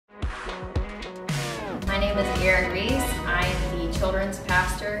My name is Aaryn Reese. I am the children's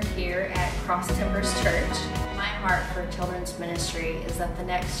pastor here at Cross Timbers Church. My heart for children's ministry is that the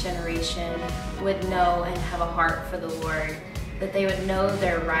next generation would know and have a heart for the Lord, that they would know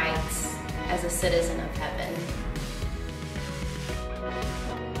their rights as a citizen of heaven.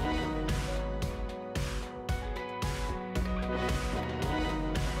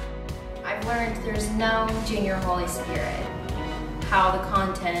 I've learned there's no junior Holy Spirit. How the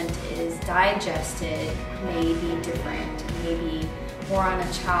content is digested may be different, maybe more on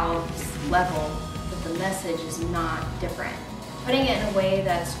a child's level, but the message is not different. Putting it in a way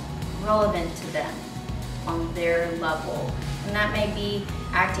that's relevant to them on their level. And that may be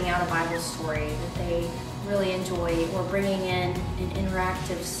acting out a Bible story that they really enjoy, or bringing in an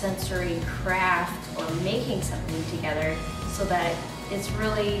interactive sensory craft, or making something together so that it's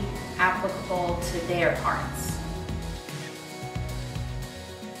really applicable to their hearts.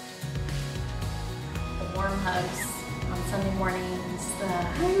 Warm hugs on Sunday mornings,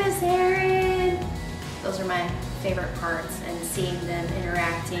 hi Miss Aaryn. Those are my favorite parts, and seeing them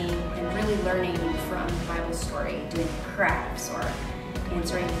interacting and really learning from the Bible story, doing crafts or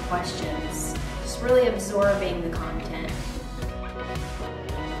answering questions, just really absorbing the content.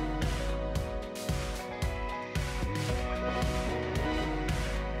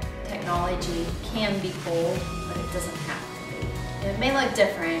 Technology can be cool, but it doesn't have to be. It may look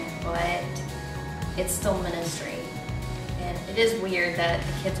different, but it's still ministry. And it is weird that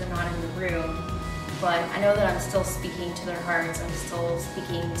the kids are not in the room, but I know that I'm still speaking to their hearts. I'm still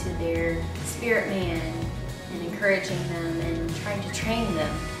speaking to their spirit man and encouraging them and trying to train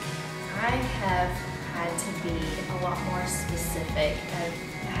them. I have had to be a lot more specific. I've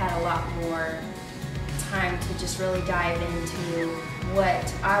had a lot more time to just really dive into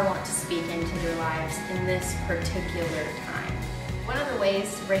what I want to speak into their lives in this particular time. One of the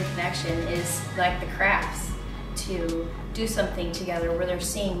ways to bring connection is like the crafts, to do something together where they're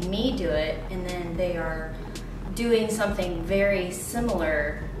seeing me do it and then they are doing something very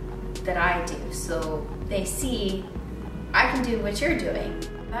similar that I do. So they see, I can do what you're doing.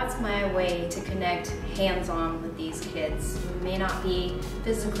 That's my way to connect hands-on with these kids. We may not be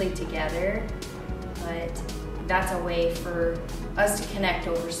physically together, but that's a way for us to connect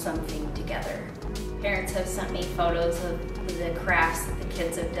over something together. Parents have sent me photos of the crafts that the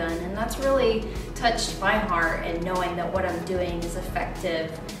kids have done, and that's really touched my heart, and knowing that what I'm doing is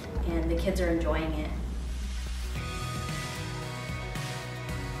effective and the kids are enjoying it.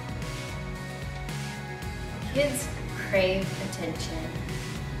 Kids crave attention,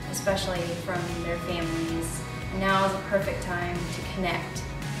 especially from their families. Now is a perfect time to connect,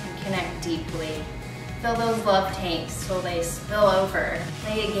 and connect deeply. Fill those love tanks till they spill over.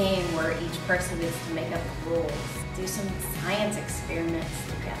 Play a game where each person gets to make up the rules. Do some science experiments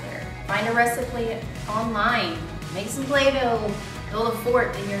together. Find a recipe online. Make some Play-Doh. Build a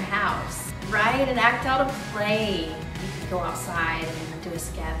fort in your house. Write and act out a play. You can go outside and do a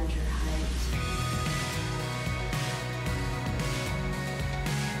scavenger hunt.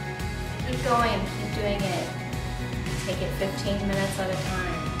 Keep going, keep doing it. Take it 15 minutes at a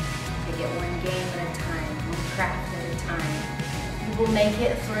time. Take it one game at a time, one craft at a time. You will make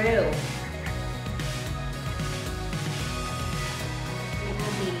it through. We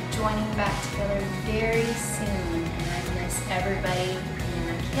will be joining back together very soon, and I miss everybody, and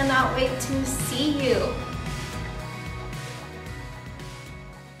I cannot wait to see you.